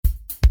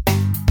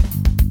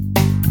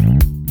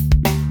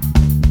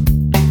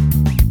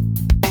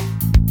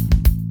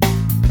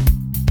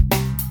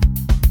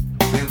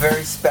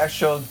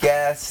special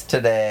guest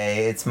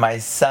today. It's my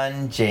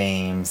son,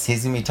 James.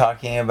 He's going to be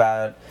talking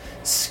about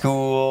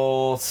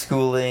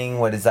schooling,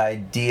 what his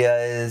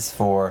idea is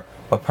for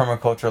what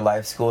permaculture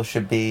life school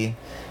should be.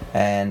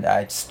 And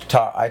I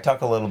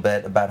talk a little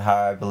bit about how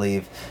I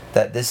believe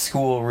that this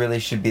school really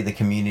should be the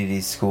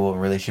community school,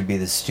 really should be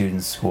the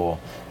student school,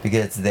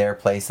 because it's their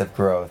place of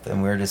growth,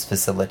 and we're just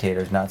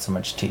facilitators, not so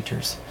much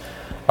teachers.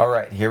 All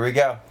right, here we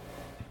go.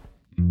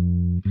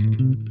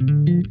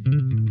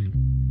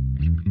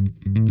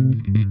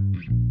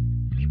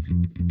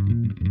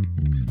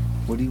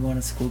 What do you want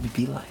a school to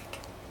be like?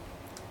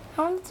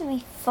 I want it to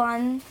be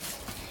fun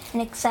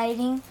and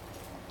exciting,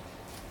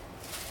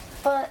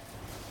 but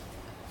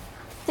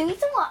the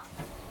reason why,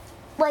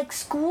 like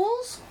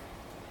schools,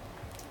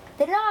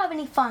 they don't have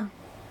any fun.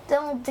 They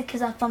don't,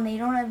 because have fun. They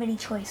don't have any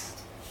choice.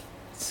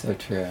 So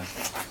true.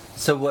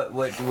 So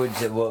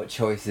what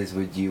choices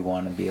would you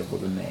want to be able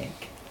to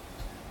make?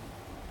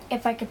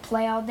 If I could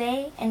play all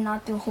day and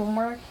not do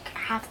homework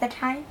half the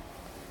time,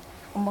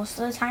 or most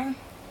of the time.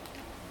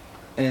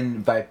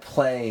 And by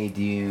play,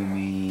 do you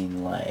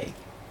mean like,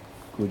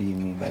 what do you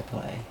mean by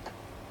play?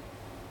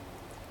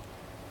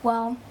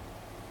 Well,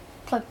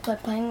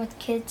 playing with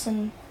kids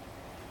and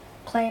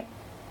playing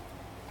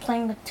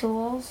with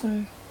tools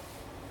and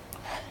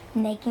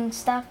making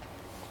stuff,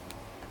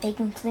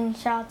 making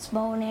slingshots,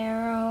 bow and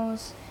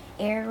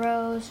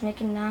arrows,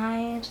 making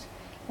knives,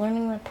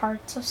 learning the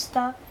parts of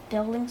stuff,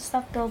 building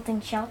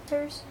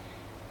shelters,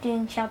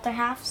 doing shelter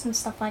halves and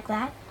stuff like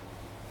that.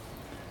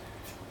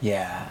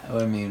 Yeah,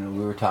 I mean,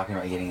 we were talking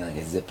about getting like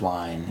a zip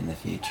line in the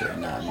future,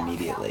 not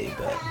immediately,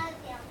 but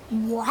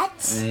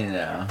what? You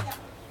know.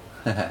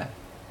 But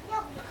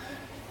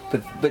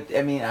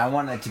I mean, I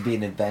want it to be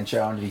an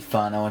adventure. I want it to be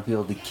fun. I want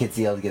kids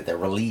to be able to get their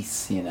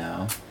release, you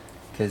know.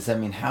 Because I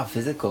mean, how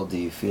physical do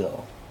you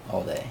feel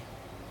all day?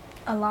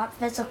 A lot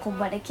physical,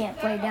 but I can't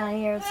play down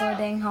here. It's so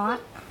dang hot.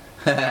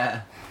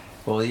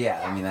 Well,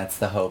 yeah. I mean, that's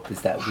the hope,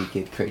 is that we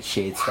could create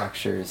shade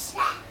structures,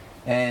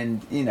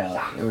 and you know,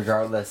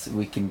 regardless,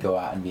 we can go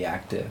out and be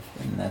active,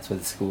 and that's why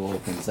the school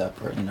opens up,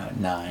 or at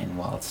 9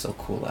 while it's still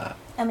cool out.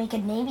 And we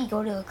could maybe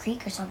go to a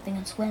creek or something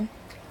and swim.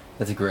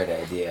 That's a great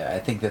idea. I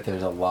think that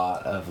there's a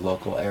lot of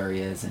local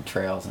areas and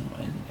trails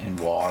and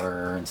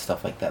water and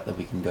stuff like that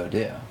we can go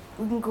do.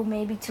 We can go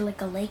maybe to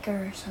like a lake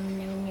or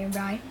something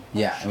nearby.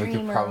 Yeah, and we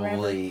could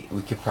probably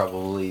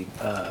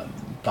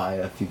buy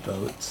a few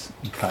boats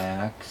and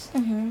kayaks.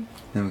 Mm-hmm.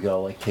 Then we could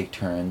all like take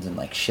turns and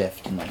like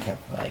shift and like have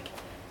like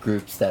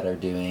groups that are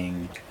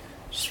doing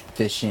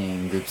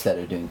fishing, groups that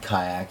are doing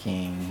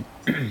kayaking,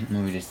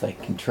 and we just like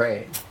can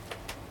trade.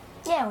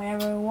 Yeah,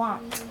 whenever we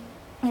want.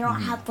 You don't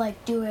have to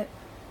like do it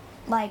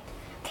like,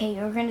 okay,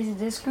 we're gonna do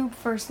this group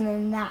first and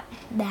then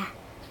that.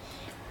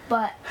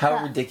 But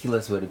how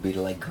ridiculous would it be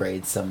to like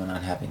grade someone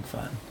on having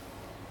fun?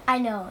 I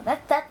know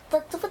that's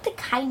what they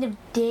kind of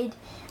did,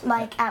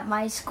 like at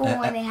my school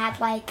when they had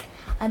like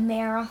a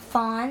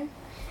marathon.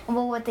 And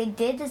well, what they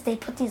did is they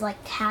put these like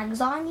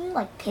tags on you,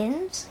 like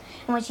pins,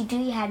 and what you do,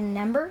 you had a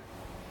number,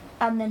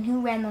 and then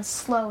who ran the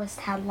slowest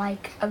had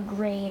like a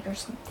grade or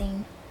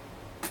something.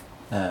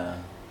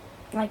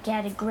 Like you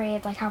had a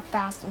grade, like how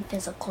fast and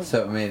physical.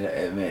 So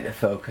it made a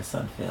focus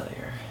on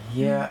failure.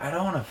 Yeah, I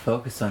don't want to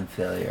focus on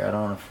failure. I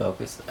want to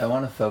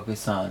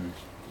focus on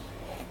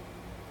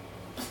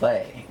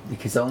play,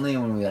 because only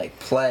when we like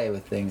play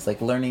with things,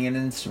 like learning an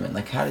instrument.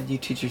 Like, how did you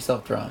teach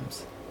yourself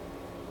drums?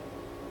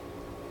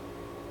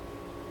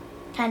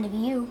 Kind of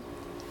you.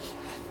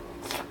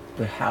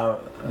 But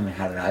how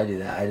did I do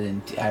that? I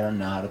don't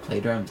know how to play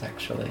drums,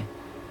 actually.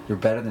 You're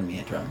better than me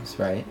at drums,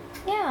 right?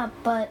 Yeah,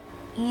 but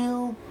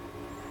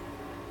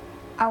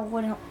I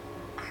wouldn't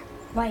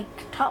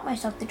like taught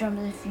myself the drums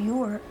if you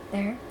were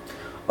there.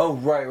 Oh,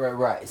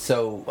 right.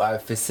 So I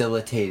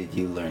facilitated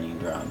you learning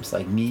drums.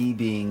 Like me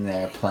being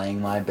there,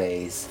 playing my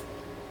bass,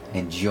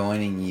 and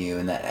joining you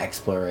in that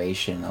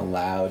exploration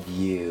allowed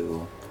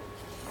you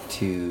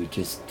to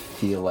just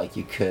feel like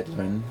you could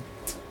learn.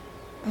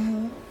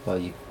 Mm-hmm. Well,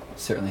 you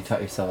certainly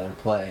taught yourself how to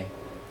play.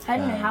 I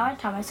don't know how I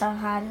taught myself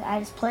how to. I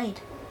just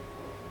played.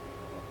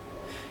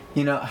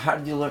 You know, how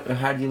did you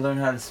learn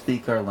how to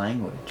speak our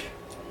language?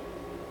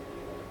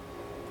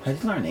 How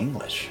did you learn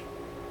English?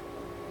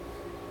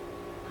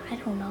 I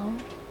don't know.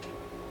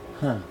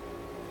 Huh.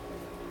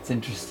 It's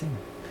interesting.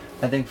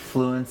 I think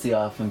fluency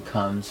often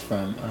comes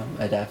from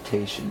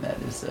adaptation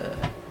that is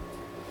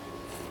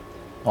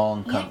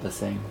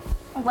all-encompassing.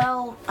 Yeah.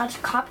 Well, I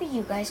just copied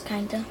you guys,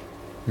 kinda.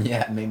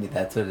 Yeah, maybe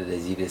that's what it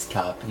is. You just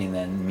copy and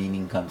then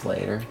meaning comes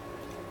later.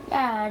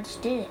 Yeah, I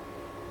just did it.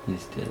 You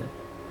just did it?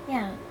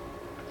 Yeah.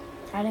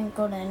 I didn't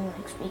go to any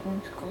like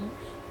speaking schools.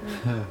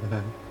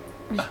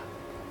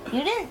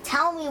 You didn't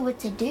tell me what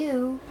to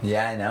do.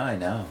 Yeah, I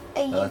know.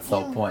 That's the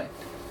whole point.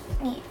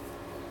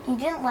 You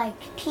didn't like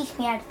teach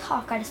me how to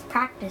talk. I just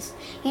practiced.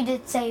 You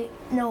did say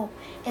no.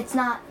 It's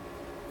not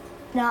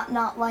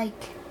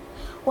like.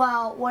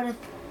 Well, what if?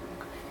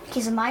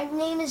 Because my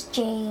name is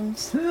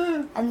James,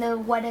 and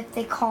then what if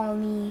they call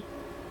me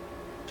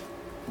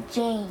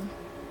Jane?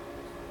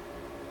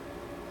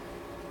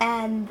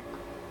 And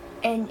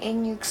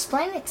and you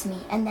explain it to me,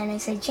 and then I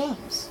say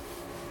James.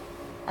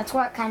 That's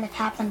what kind of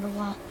happened a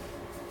lot.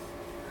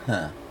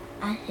 Huh.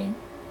 I think.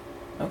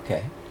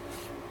 Okay.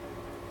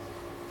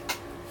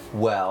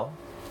 Well.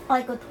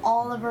 Like with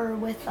Oliver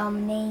with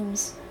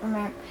names.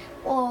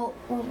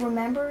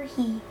 Remember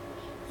he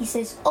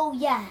says, oh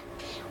yeah.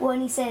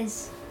 When he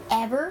says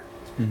ever,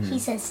 he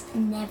says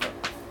never.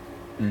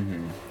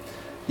 Mm-hmm.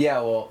 Yeah,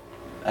 well,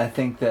 I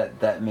think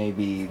that may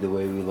be the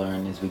way we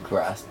learn is we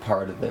grasp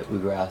part of it. We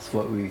grasp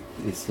what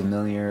is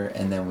familiar,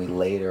 and then we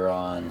later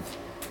on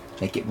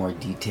make it more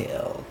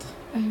detailed.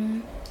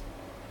 Mm-hmm.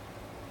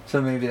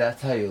 So maybe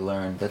that's how you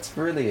learn. That's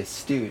really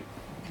astute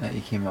that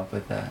you came up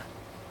with that.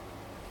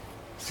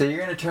 So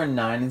you're going to turn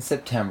 9 in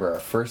September, our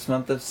first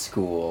month of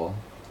school.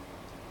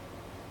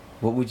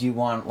 What would you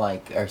want,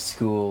 like, our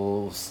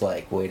school's,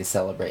 like, way to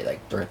celebrate,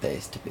 like,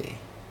 birthdays to be?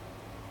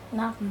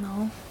 No.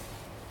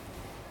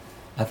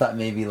 I thought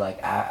maybe,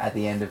 like, at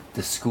the end of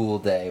the school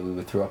day, we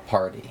would throw a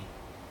party.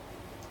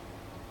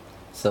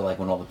 So, like,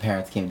 when all the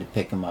parents came to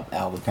pick them up,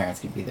 all the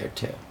parents could be there,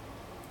 too.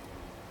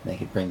 They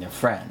could bring their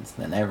friends,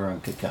 then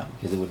everyone could come,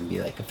 because it wouldn't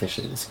be, like,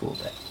 officially the school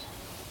day.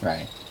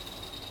 Right?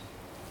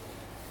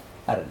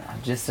 I don't know,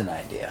 just an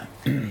idea.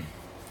 Maybe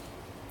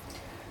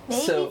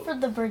for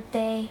the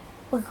birthday,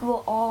 we could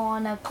go all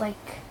on a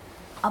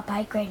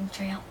bike riding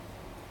trail.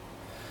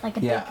 Like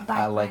a big bike ride.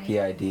 I like the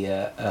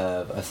idea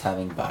of us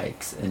having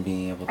bikes and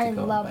being able to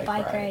go on bike rides. I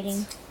love bike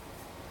riding.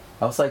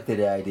 I also like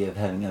the idea of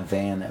having a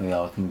van that we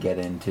all can get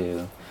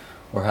into,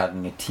 or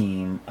having a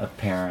team of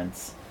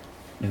parents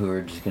who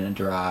are just going to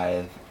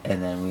drive,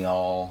 and then we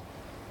all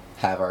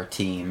have our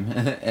team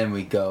and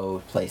we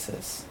go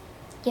places.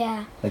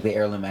 Yeah. Like the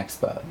Heirloom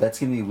Expo. That's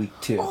going to be week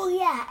 2. Oh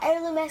yeah,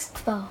 Heirloom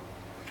Expo.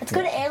 Let's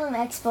go to Heirloom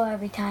Expo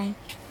every time.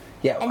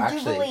 Yeah, well, and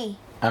actually, Jubilee.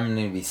 I'm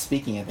going to be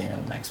speaking at the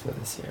Heirloom Expo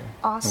this year.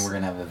 Awesome. And we're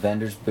going to have a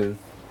vendor's booth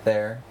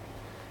there.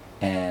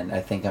 And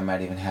I think I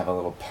might even have a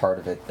little part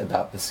of it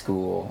about the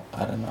school.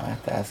 I don't know, I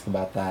have to ask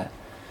about that.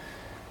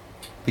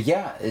 But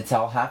yeah, it's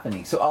all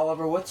happening. So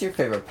Oliver, what's your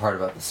favorite part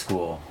about the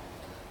school?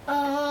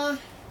 TV!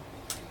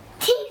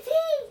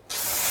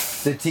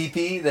 The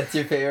teepee? That's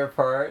your favorite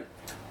part?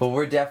 Well,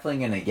 we're definitely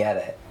going to get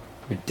it.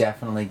 We're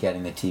definitely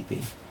getting the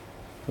teepee.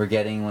 We're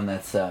getting one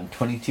that's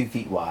 22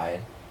 feet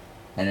wide.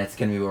 And it's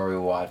going to be where we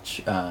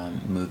watch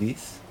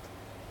movies.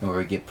 And where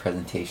we give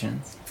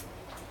presentations.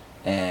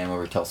 And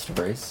where we tell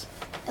stories.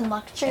 And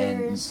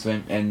lectures.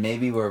 And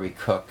maybe where we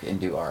cook and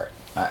do art.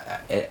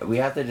 We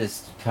have to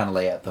just kind of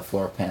lay out the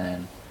floor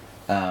plan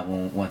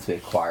once we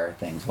acquire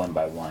things one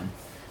by one.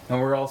 And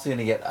we're also going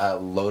to get a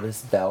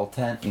Lotus Bell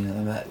tent. You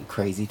know that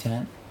crazy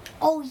tent?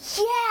 Oh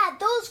yeah,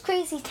 those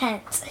crazy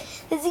tents.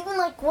 There's even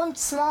like one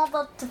small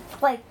enough to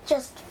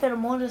just fit a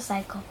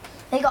motorcycle.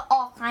 They got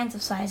all kinds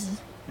of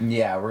sizes.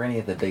 Yeah, we're going to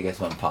get the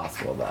biggest one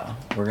possible though.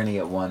 We're going to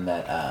get one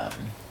that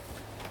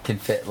can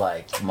fit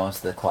like most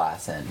of the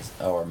class in,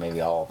 or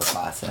maybe all of the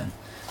class in,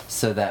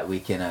 so that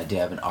we can do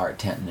have an art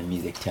tent and a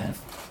music tent.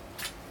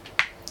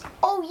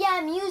 Oh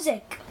yeah,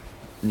 music.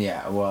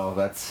 Yeah, well,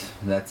 that's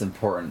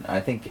important. I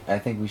think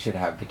we should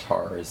have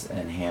guitars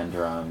and hand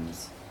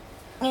drums.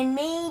 And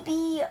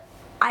maybe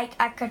I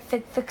could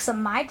fix up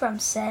my drum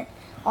set.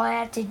 All I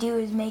have to do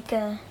is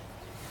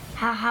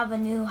have a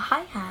new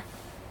hi-hat.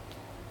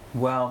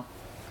 Well,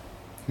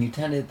 you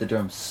tend to hit the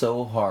drums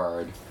so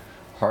hard,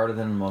 harder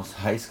than most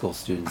high school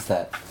students,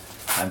 that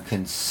I'm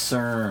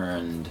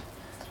concerned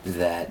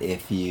that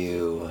if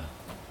you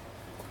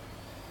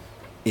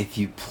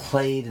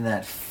played in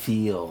that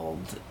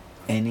field,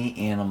 any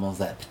animals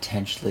that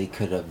potentially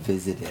could have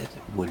visited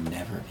would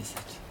never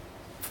visit.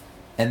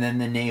 And then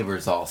the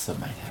neighbors also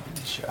might have an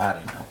issue. I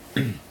don't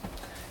know.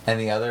 And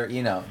the other,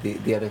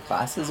 the other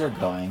classes are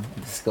going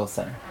at the skill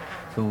center.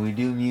 So when we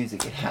do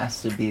music, it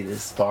has to be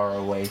this far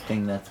away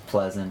thing that's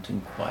pleasant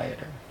and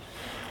quieter.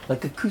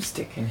 Like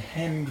acoustic and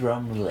hand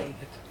drum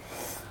related.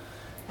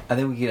 I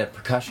think we could have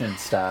percussion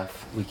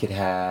stuff. We could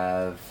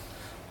have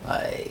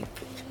like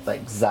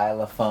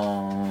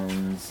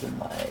xylophones and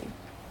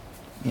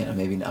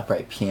maybe an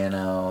upright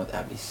piano.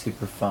 That'd be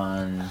super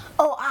fun.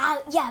 Oh,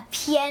 yeah,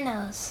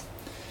 pianos.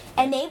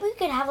 And maybe we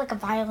could have like a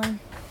violin.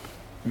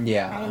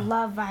 Yeah. I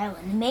love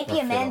violin. Maybe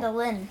a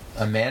mandolin.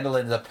 A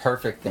mandolin's a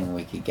perfect thing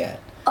we could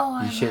get.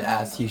 Oh, You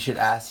should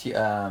ask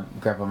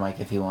Grandpa Mike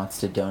if he wants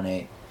to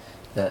donate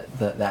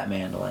that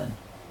mandolin.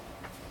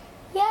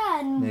 Yeah.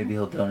 And maybe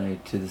he'll donate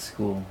it to the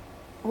school.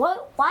 Why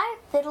are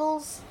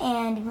fiddles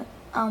and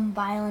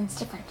violins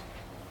different?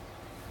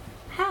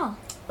 How?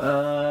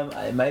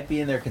 It might be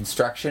in their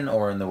construction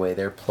or in the way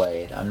they're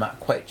played. I'm not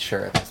quite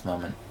sure at this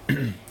moment.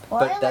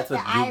 But that's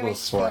what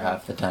Google's for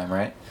half the time,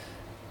 right?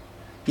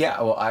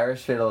 Yeah, well,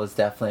 Irish fiddle is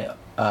definitely,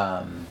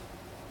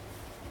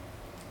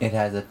 it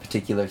has a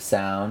particular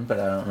sound, but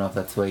I don't know if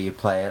that's the way you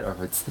play it, or if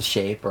it's the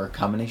shape, or a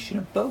combination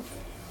of both.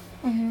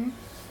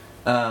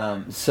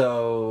 Mm-hmm.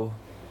 So,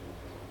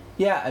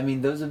 yeah, I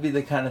mean, those would be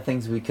the kind of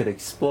things we could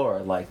explore,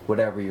 like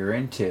whatever you're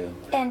into.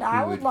 And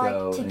I would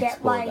like to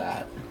get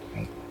that.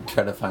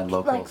 try to find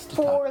locals like to talk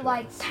four to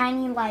like us.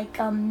 tiny like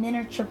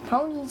miniature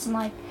ponies and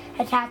like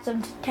attach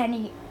them to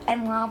tiny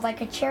and we'll have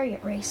like a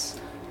chariot race.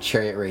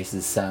 Chariot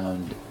races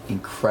sound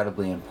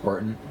incredibly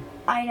important.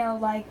 I know,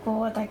 like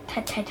with like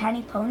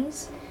tiny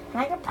ponies, and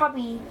I could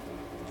probably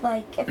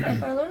like if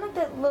I learn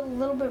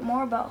little bit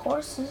more about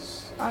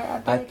horses,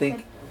 I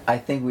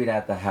think we'd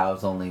have to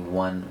house only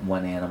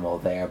one animal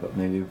there, but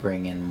maybe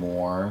bring in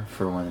more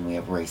for when we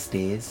have race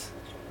days.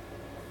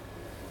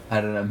 I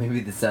don't know.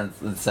 Maybe this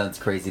sounds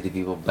crazy to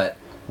people, but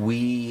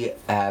we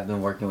have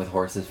been working with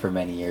horses for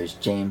many years.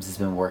 James has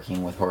been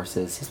working with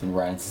horses. He's been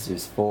riding since he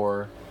was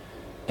 4,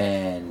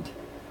 and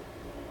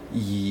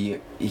he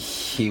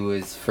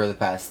was, for the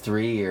past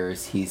 3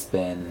 years, he's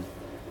been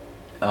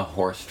a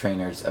horse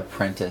trainer's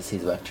apprentice.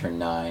 He's about to turn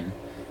 9,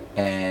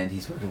 and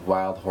he's worked with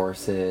wild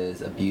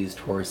horses, abused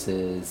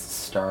horses,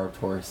 starved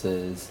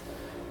horses,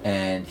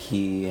 and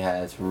he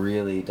has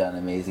really done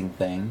amazing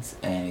things,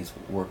 and he's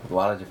worked with a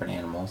lot of different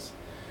animals.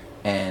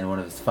 And one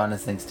of his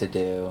funnest things to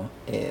do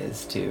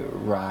is to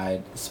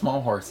ride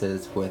small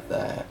horses with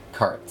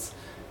carts.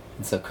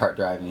 And so cart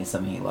driving is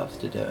something he loves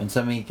to do, and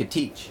something he could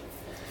teach.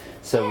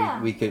 So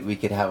yeah. we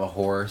could have a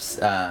horse,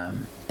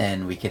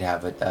 and we could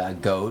have a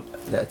goat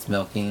that's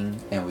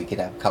milking, and we could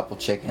have a couple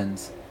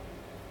chickens,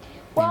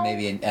 and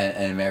maybe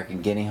an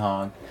American guinea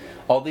hog.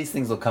 All these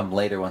things will come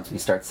later once we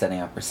start setting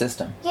up our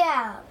system.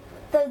 Yeah,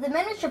 the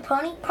miniature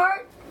pony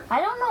part, I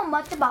don't know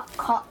much about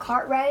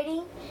cart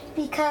riding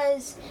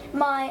because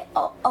my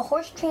a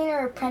horse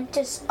trainer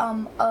apprentice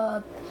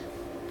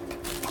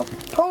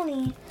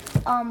pony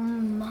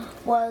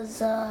was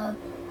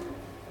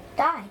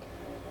died.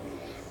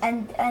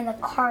 And the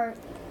cart,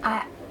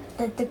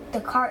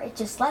 the cart is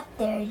just left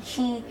there. And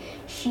she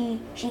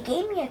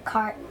gave me a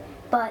cart,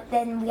 but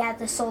then we had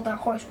to sell their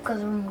horse because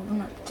we were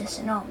moving up to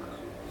Sonoma.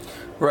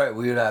 Right,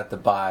 we would have to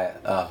buy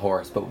a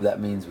horse, but that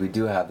means we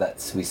do have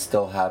that. So we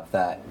still have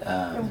that.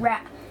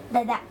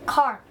 That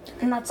cart,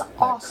 and that's an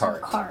awesome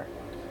cart.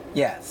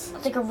 Yes.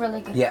 It's like a really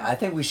good. Yeah, cart. I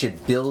think we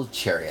should build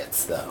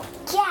chariots though.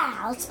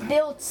 Yeah, let's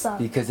build some.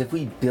 Because if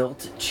we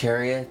built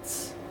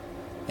chariots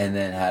and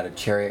then had a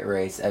chariot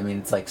race, I mean,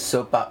 it's like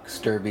soapbox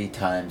derby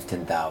times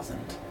 10,000.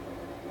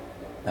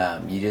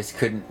 You just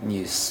couldn't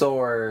use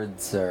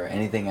swords or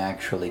anything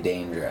actually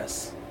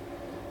dangerous.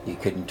 You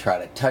couldn't try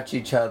to touch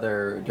each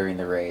other during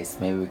the race.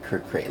 Maybe we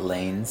could create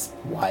lanes,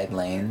 wide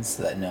lanes,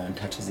 so that no one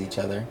touches each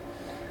other.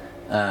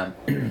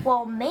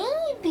 Well,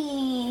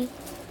 maybe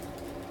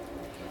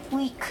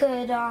we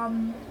could,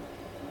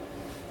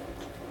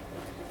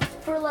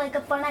 for like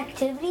a fun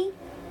activity,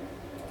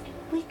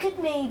 we could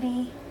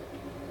maybe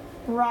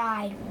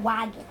ride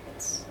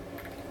wagons.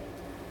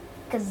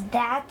 Because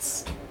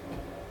that's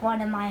one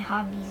of my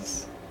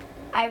hobbies.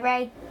 I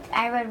ride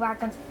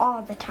wagons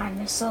all the time.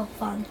 They're so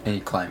fun. And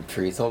you climb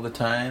trees all the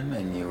time,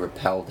 and you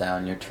rappel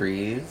down your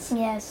trees.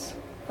 Yes,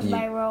 with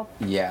my rope.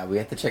 Yeah, we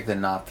had to check the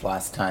knots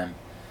last time.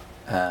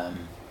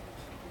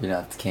 Your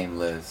knots came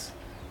loose.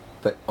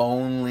 But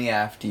only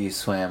after you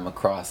swam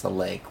across a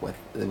lake with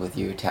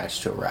you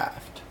attached to a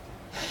raft.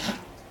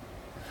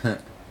 It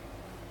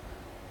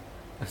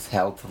was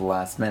held to the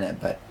last minute,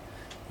 but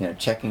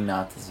checking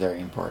knots is very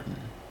important.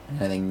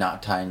 And I think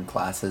knot tying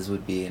classes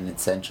would be an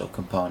essential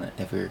component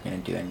if we were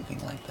going to do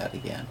anything like that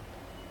again.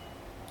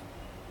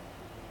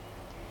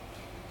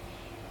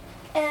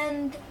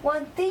 And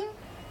one thing,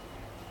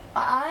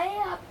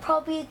 I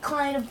probably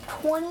climbed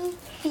 20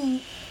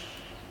 feet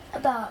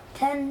about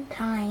 10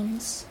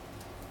 times.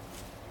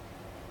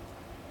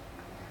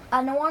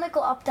 And I want to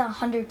go up to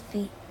 100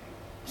 feet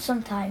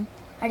sometime.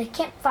 I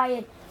can't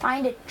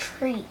find a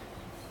tree.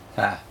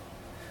 Well,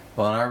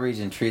 in our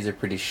region, trees are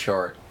pretty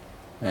short,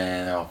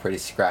 and they're all pretty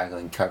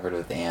scraggly and covered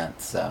with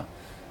ants, so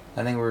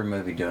I think we're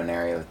maybe doing an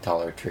area with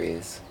taller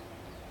trees.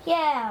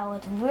 Yeah,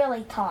 with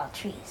really tall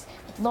trees,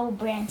 with low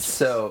branches.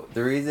 So,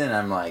 the reason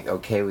I'm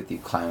okay with you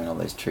climbing all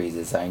those trees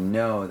is I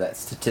know that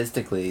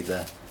statistically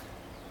the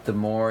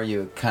more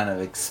you kind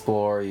of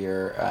explore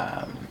your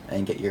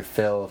and get your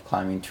fill of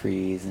climbing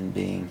trees and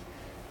being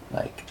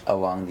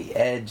along the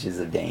edges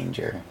of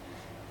danger,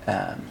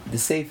 the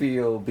safer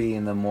you'll be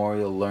and the more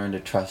you'll learn to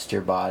trust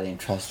your body and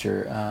trust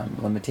your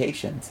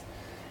limitations.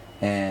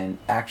 And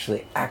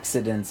actually,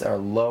 accidents are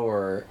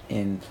lower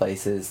in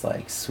places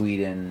like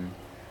Sweden,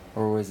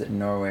 or was it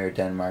Norway or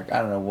Denmark?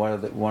 I don't know,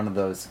 one of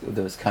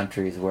those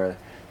countries where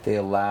they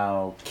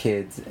allow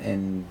kids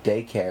in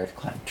daycare to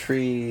climb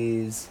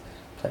trees,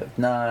 play with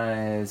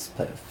knives,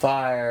 play with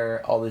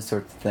fire, all these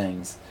sorts of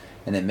things.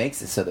 And it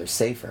makes it so they're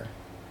safer.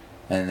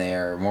 And they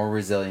are more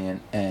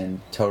resilient,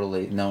 and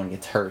totally no one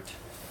gets hurt.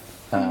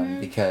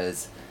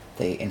 Because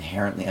they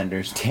inherently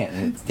understand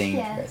that it's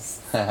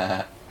dangerous.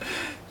 Yes.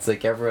 It's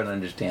like everyone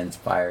understands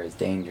fire is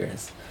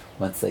dangerous.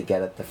 Once they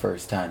get it the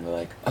first time, they're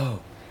like,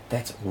 oh,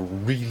 that's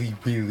really,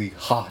 really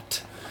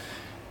hot.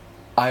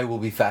 I will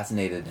be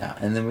fascinated now.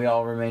 And then we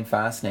all remain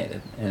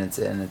fascinated. And it's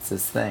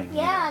this thing.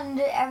 Yeah, and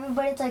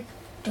everybody's like,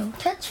 don't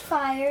touch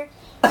fire.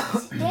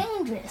 It's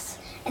dangerous.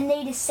 And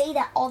they just say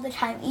that all the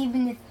time,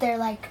 even if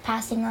they're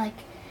passing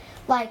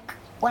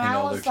when An I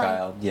older was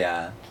child,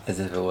 yeah, as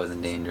if it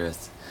wasn't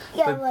dangerous.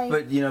 yeah,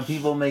 But you know,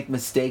 people make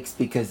mistakes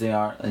because they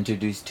aren't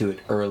introduced to it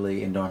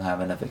early and don't have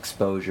enough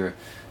exposure,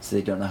 so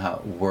they don't know how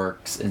it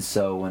works. And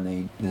so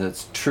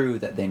it's true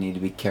that they need to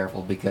be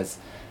careful because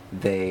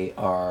they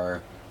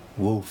are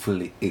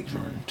woefully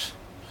ignorant.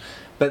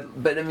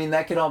 But I mean,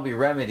 that can all be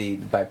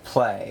remedied by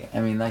play. I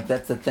mean, like,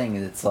 that's the thing.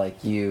 Is it's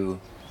like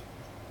you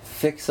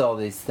fix all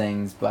these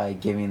things by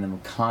giving them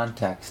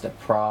context, a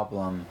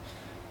problem,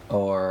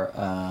 or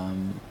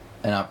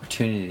an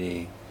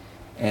opportunity,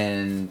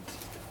 and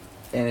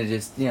it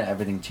just, you know,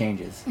 everything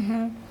changes.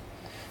 Mm-hmm.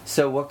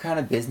 So what kind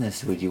of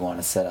business would you want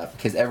to set up?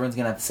 Because everyone's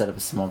gonna have to set up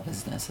a small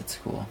business at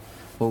school.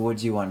 What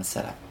would you want to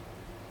set up?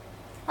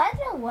 I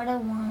don't know what I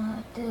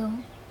want to do.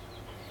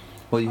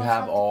 Well, you I'll have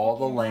have to all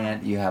the figure it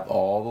land. You have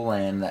all the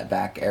land, that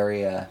back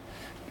area,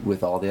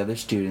 with all the other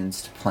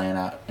students to plan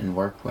out and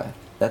work with.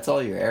 That's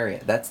all your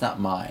area. That's not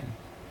mine.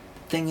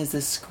 The thing is,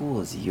 this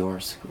school is your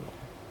school.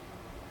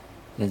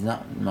 It is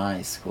not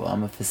my school.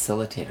 I'm a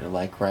facilitator.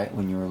 Like, right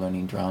when you were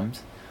learning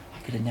drums, I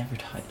could have never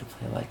taught you to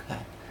play like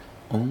that.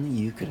 Only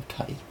you could have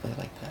taught you to play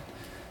like that.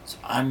 So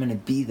I'm gonna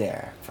be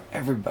there for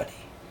everybody,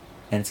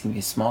 and it's gonna be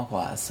a small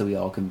class, so we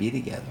all can be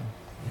together.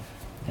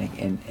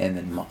 And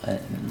then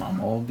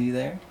Mama will be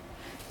there.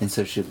 And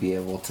so she'll be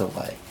able to,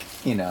 like,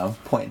 you know,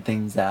 point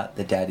things out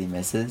that Daddy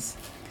misses.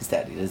 Because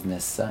Daddy does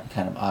miss some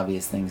kind of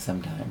obvious things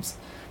sometimes.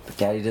 But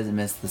Daddy doesn't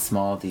miss the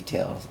small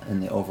details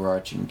and the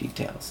overarching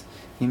details.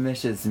 He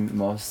misses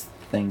most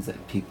things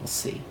that people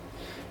see.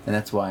 And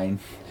that's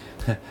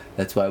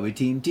why we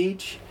team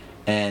teach.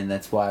 And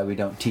that's why we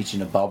don't teach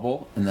in a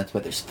bubble. And that's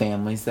why there's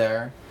families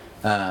there.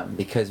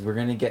 Because we're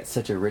going to get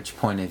such a rich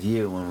point of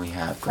view when we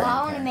have Well,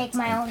 I grandparents want to make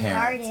my and own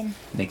parents garden.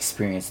 and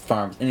experienced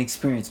farmers and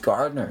experienced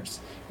gardeners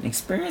and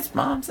experienced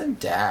moms and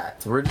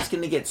dads. We're just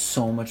going to get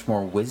so much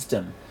more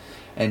wisdom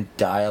and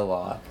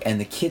dialogue, and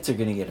the kids are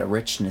going to get a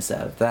richness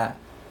out of that.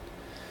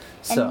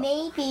 So, And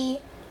maybe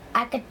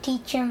I could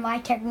teach him my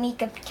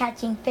technique of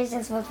catching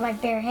fishes with my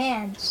bare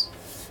hands.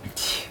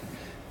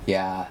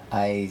 yeah,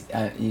 I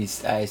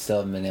still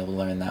haven't been able to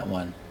learn that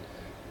one.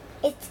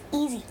 It's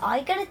easy. All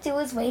you gotta do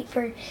is wait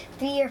for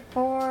 3 or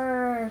 4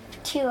 or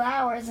 2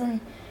 hours and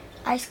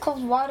ice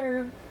cold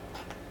water,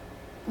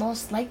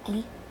 most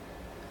likely.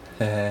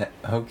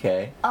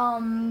 Okay.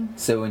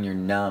 So when you're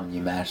numb,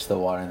 you mash the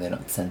water and they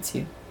don't sense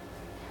you?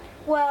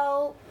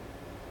 Well,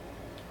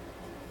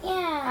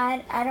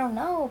 yeah, I don't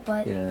know,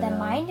 but You don't the know.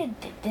 mind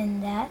had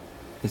been that.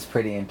 It's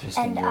pretty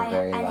interesting. And You're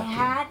very I lucky.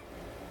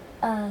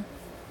 had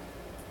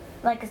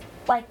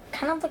like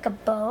kind of like a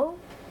bow.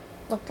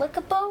 Looked like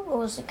a bow. It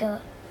was like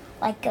a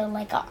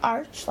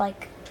arch,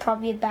 like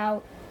probably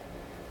about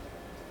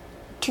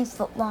 2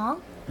 foot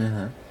long.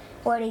 Uh-huh.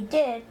 What I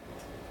did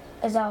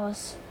is I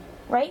was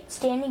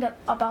standing up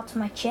about to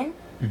my chin.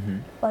 Mm-hmm.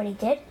 What I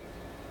did,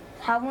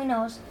 held my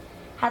nose.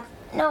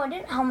 No, I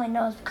didn't hold my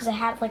nose because I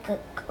had like a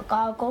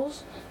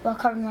goggles while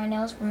covering my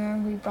nose.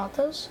 Remember we brought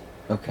those?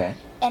 Okay.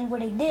 And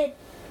what I did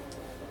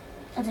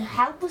is I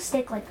held the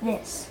stick like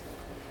this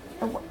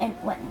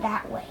and went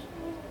that way.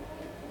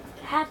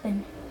 What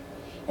happened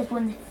is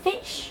when the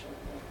fish,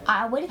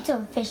 I waited till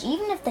the fish,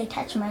 even if they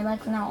touched my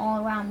legs and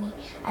all around me,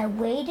 I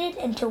waited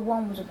until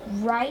one was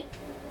right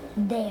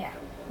there,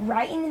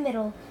 right in the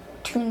middle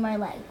between my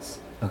legs.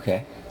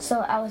 Okay.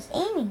 So I was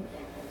aiming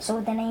there. So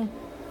then I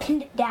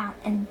pinned it down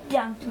and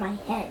dunked my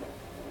head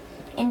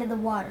into the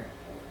water.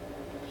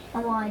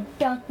 And while I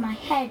dunked my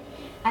head,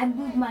 I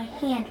moved my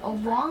hand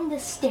along the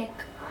stick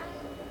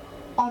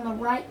on the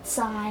right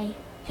side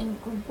and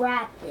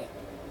grabbed it.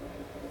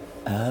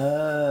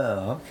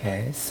 Oh,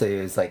 okay. So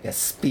it was like a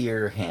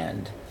spear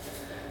hand.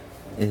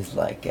 Is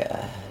like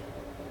a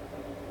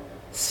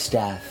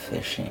staff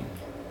fishing,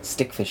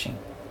 stick fishing.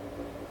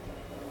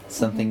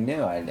 Something new.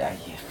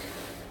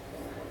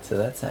 So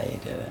that's how you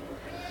did it.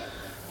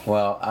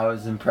 Well, I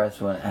was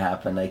impressed when it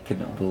happened. I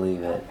couldn't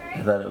believe it.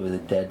 I thought it was a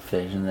dead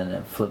fish, and then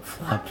it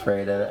flip-flopped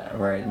right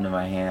into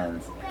my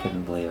hands. I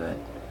couldn't believe it.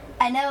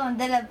 I know, and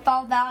then it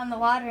fell down in the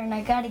water and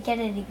I gotta get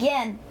it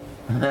again.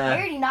 I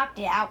already knocked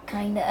it out,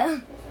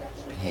 kinda.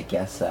 I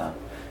guess so.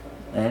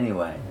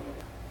 Anyway,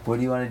 what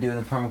do you want to do in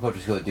the permaculture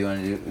school? Do you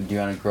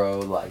want to grow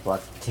like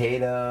lots of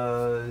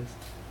potatoes,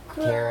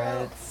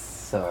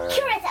 carrots, or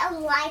Carrots, I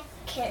like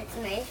carrots.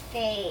 My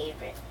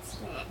favorite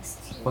snacks.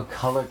 what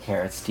color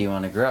carrots do you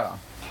want to grow?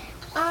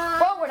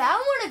 Well, what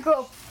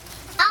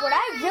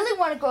I really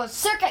want to grow is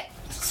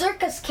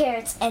circus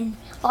carrots and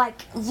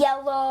like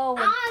yellow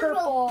and I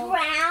purple. grow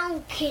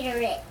brown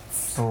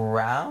carrots.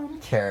 Brown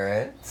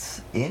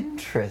carrots.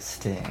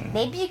 Interesting.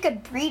 Maybe you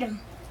could breed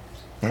them.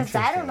 Because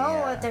I don't know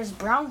yeah. if there's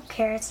brown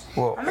carrots.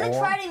 Well, I'm going to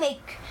try to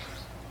make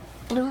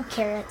blue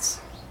carrots.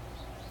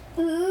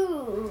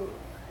 Ooh.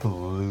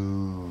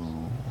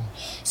 Blue.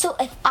 So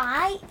if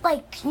I,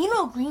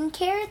 green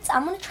carrots,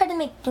 I'm going to try to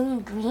make blue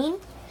and green.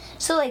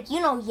 So,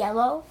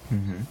 yellow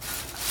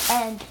Mm-hmm.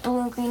 and blue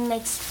and green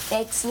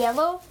makes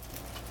yellow.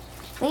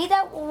 Maybe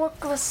that will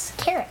work with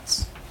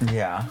carrots.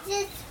 Yeah.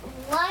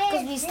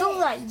 Because we still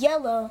got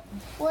yellow.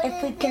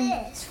 If we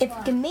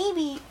can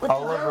maybe with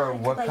Oliver,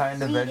 what like,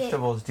 kind of feed it.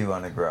 vegetables do you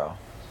want to grow?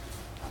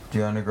 Do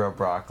you want to grow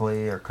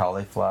broccoli or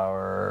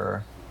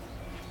cauliflower?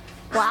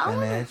 Wow.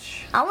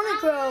 Spinach? I want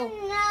to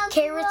grow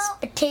carrots,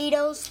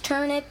 potatoes,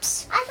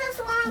 turnips, I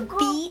just want to grow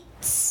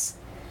beets,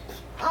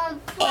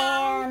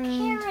 brown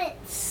and-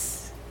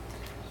 carrots.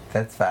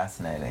 That's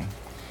fascinating.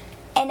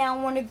 and I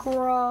want to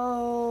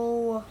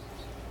grow.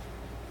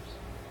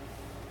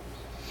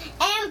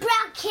 And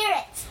brown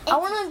carrots. I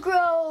want to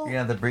grow, You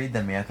don't have to breed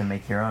them. You have to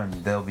make your own.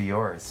 They'll be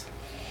yours.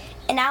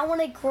 and I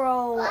want to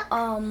grow.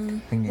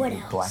 You can What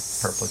get else? black,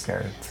 purple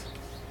carrots.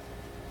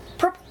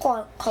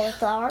 Purple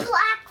cauliflower.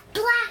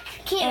 Black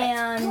carrots.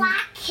 And-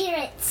 Black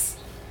carrots.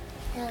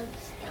 Those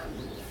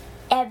yummy.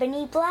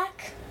 Ebony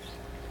black.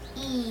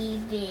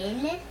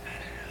 Even.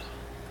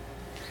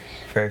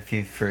 Very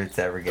few fruits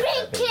ever get Green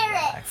that big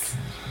carrots.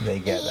 black. They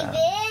get Even.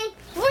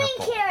 purple.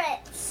 Green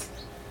carrots.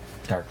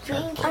 Dark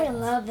Green purple. I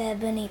love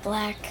ebony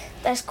black.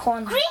 That's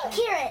corn. Green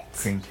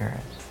carrots. Green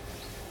carrots.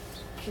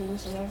 Green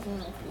carrots.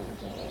 Green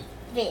carrots.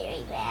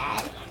 Very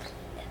bad.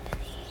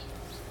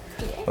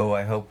 Oh,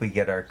 I hope we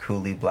get our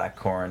coulis black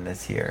corn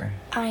this year.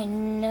 I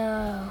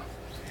know.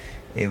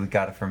 We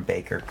got it from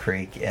Baker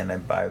Creek, and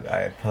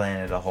I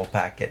planted a whole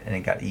packet, and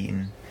it got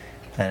eaten.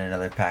 Planted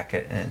another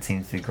packet, and it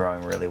seems to be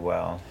growing really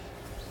well.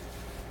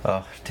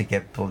 Oh, to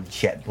get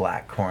jet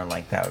black corn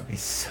like that would be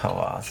so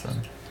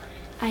awesome.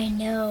 I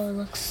know. It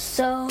looks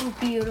so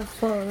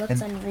beautiful. It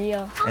looks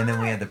unreal. And then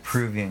we have the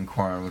Peruvian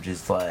corn, which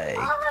is like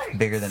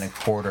bigger than a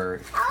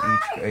quarter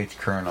each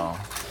kernel.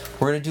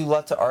 We're gonna do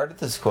lots of art at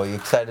the school. You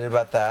excited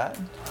about that?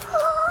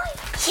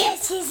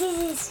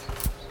 Yes.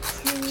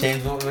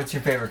 James, what's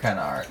your favorite kind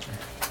of art?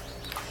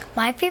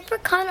 My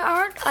favorite kind of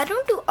art, I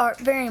don't do art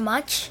very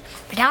much,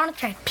 but I want to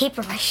try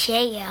paper mache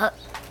out.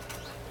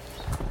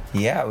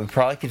 Yeah, we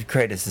probably could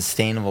create a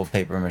sustainable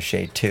paper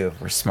mache too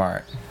if we're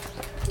smart.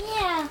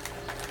 Yeah,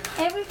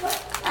 everybody,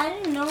 I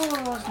didn't know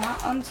it was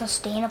not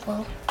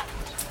unsustainable.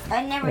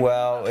 I never.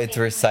 Well, it's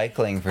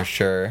recycling for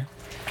sure.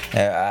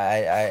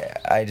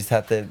 I just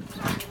have to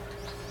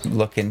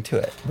look into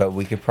it, but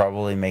we could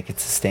probably make it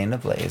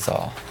sustainably is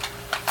all.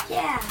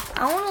 Yeah,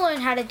 I want to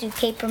learn how to do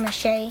paper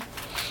mache,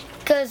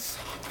 because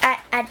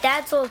at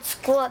Dad's old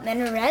school at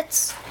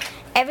Minaret's,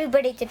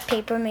 everybody did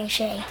paper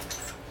mache.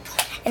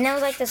 And there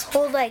was like this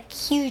whole like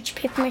huge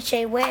paper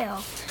mache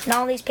whale and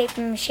all these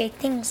paper mache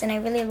things, and I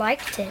really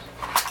liked it.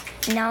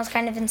 And I was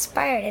kind of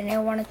inspired, and I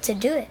wanted to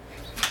do it.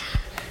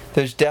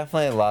 There's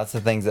definitely lots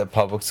of things that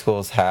public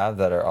schools have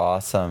that are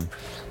awesome,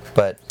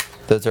 but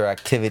those are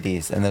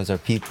activities and those are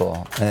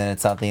people, and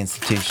it's not the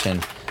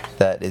institution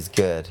that is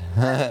good.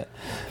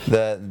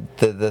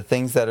 the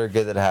things that are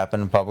good that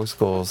happen in public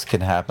schools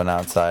can happen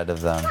outside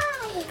of them.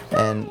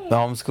 And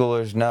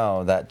homeschoolers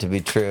know that to be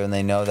true, and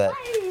they know that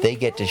they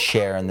get to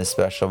share in the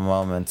special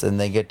moments, and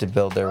they get to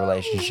build their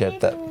relationship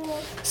that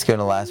is going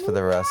to last for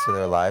the rest of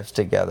their lives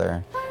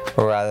together,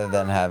 rather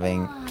than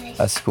having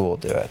a school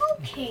do it.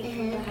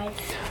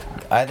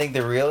 I think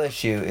the real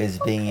issue is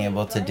being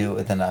able to do it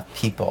with enough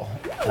people,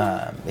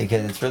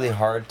 because it's really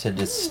hard to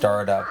just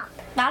start up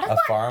a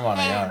farm on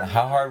your own.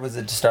 How hard was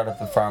it to start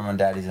up a farm on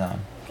Daddy's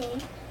own?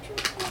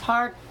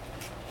 Hard.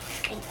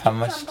 How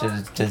much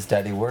does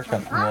Daddy work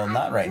on? Well,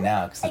 not right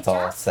now because it's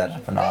all set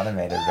up and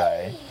automated,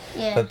 right?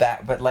 Yeah.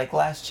 But like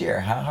last year,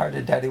 how hard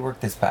did Daddy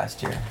work this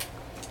past year?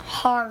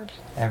 Hard.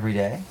 Every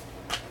day?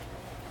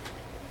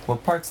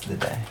 What parts of the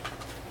day?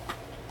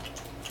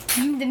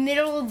 In the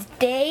middle of the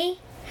day,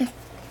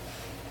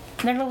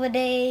 middle of the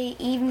day,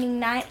 evening,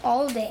 night,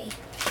 all day,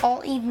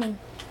 all evening,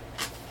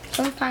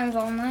 sometimes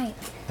all night.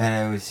 And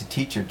I was a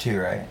teacher too,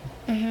 right?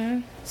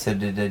 Mhm. So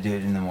did I do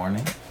it in the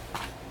morning?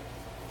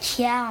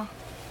 Yeah.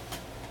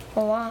 A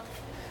lot.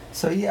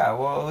 So yeah,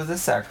 well, it was a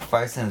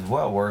sacrifice and it's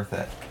well worth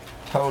it.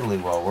 Totally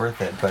well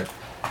worth it. But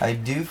I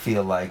do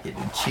feel like it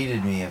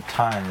cheated me of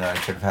time that I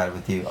should have had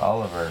with you.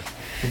 Oliver,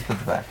 please put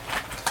the back.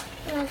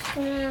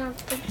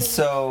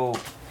 So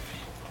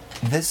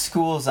this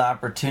school's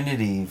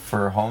opportunity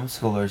for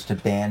homeschoolers to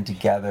band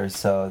together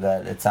so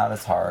that it's not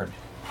as hard,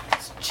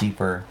 it's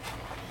cheaper,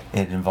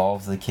 it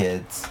involves the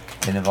kids,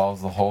 it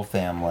involves the whole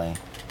family,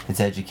 it's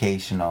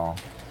educational,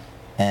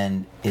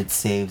 and it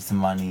saves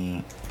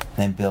money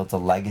and builds a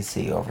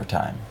legacy over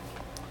time.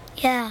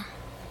 Yeah.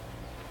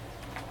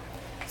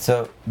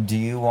 So, do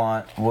you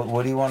want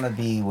what do you want to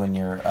be when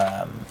you're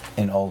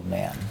an old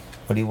man?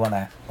 What do you want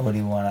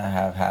to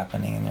have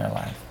happening in your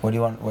life?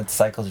 What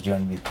cycles do you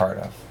want to be part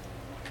of?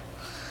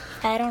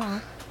 I don't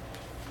know.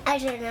 I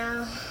don't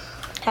know.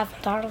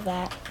 Haven't thought of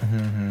that.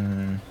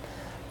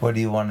 What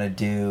do you want to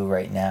do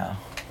right now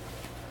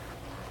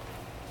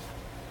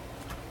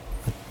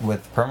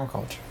with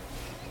permaculture?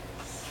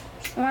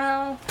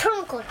 Well,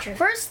 Permaculture.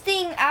 first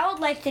thing I would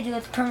like to do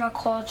with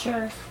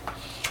permaculture,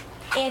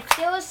 if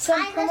there was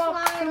some I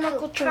just wanna do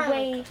permaculture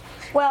way,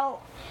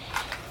 well,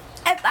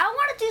 if I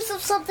want to do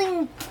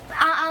something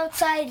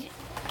outside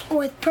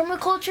with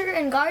permaculture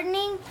and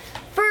gardening,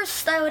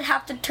 first I would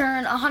have to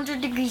turn 100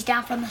 degrees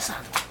down from the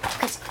sun,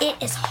 because it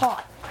is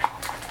hot.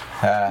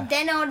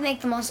 Then I would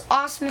make the most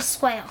awesomest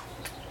swale.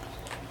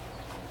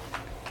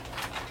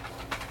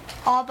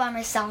 All by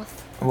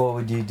myself. What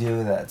would you do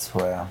with that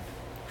swale?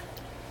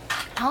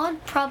 I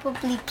would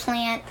probably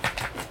plant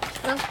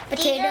These are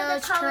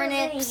potatoes, the colors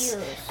they turnips,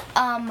 use.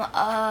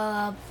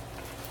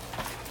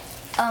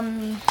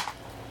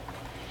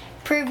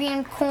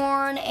 Peruvian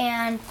corn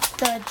and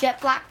the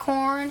jet black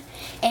corn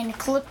and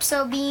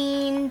calypso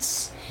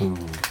beans, Ooh.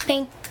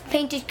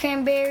 painted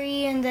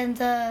cranberry, and then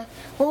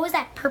what was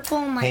that purple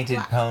and like Painted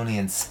pony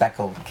and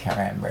speckled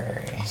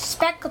cranberry.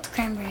 speckled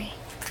cranberry.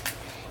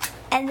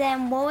 And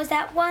then what was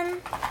that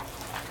one?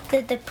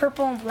 The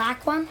purple and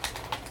black one?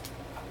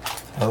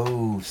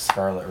 Oh,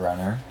 Scarlet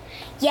Runner.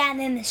 Yeah, and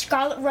then the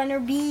scarlet runner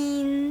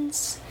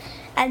beans.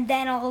 And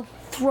then I'll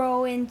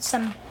throw in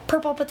some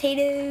purple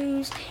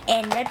potatoes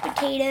and red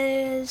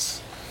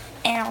potatoes.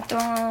 And I'll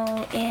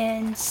throw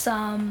in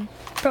some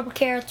purple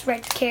carrots,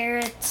 red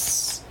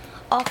carrots,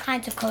 all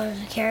kinds of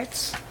colors of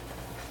carrots.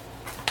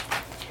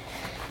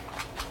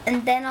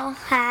 And then I'll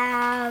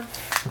have...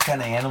 What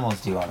kind of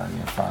animals do you want on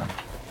your farm?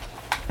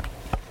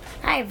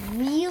 I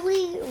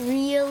really,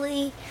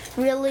 really,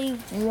 really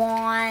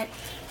want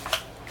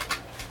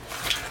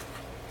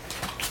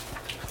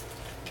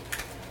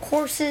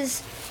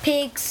horses,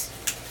 pigs,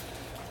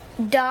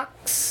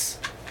 ducks,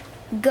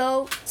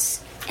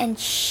 goats, and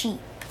sheep.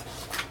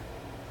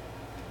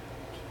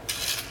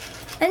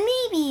 And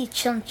maybe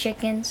some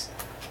chickens.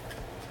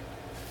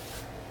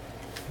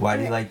 Why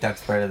do you like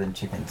ducks better than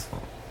chickens?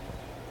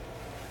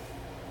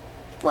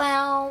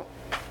 Well,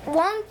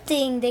 one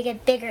thing, they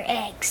get bigger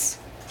eggs.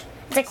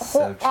 It's like a So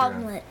whole true.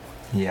 omelet.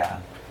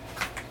 Yeah.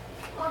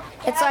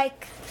 It's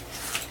like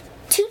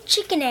 2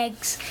 chicken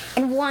eggs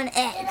and 1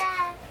 egg.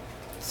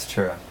 It's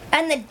true.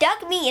 And the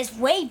duck meat is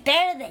way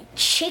better than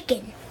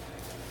chicken.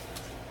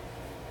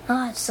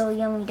 Oh, it's so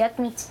yummy. Duck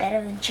meat's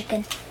better than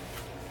chicken.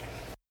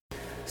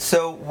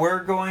 So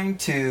we're going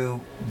to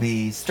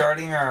be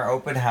starting our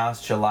open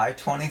house July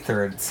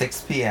 23rd at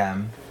 6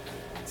 p.m.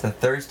 It's a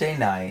Thursday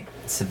night.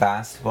 It's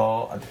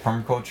Sebastopol at the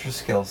Permaculture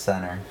Skills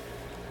Center.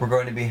 We're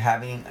going to be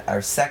having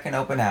our second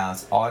open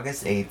house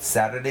August 8th,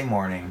 Saturday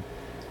morning,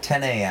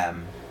 10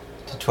 a.m.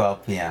 to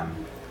 12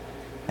 p.m.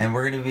 And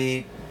we're going to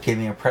be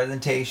giving a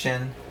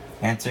presentation,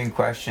 answering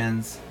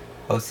questions,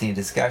 hosting a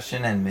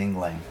discussion, and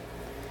mingling,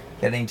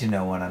 getting to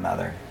know one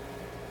another.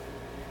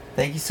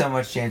 Thank you so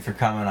much, Jane, for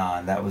coming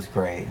on. That was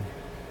great.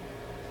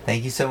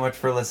 Thank you so much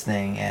for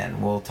listening,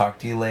 and we'll talk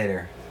to you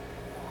later.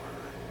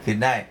 Good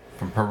night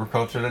from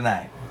Permaculture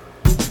Tonight.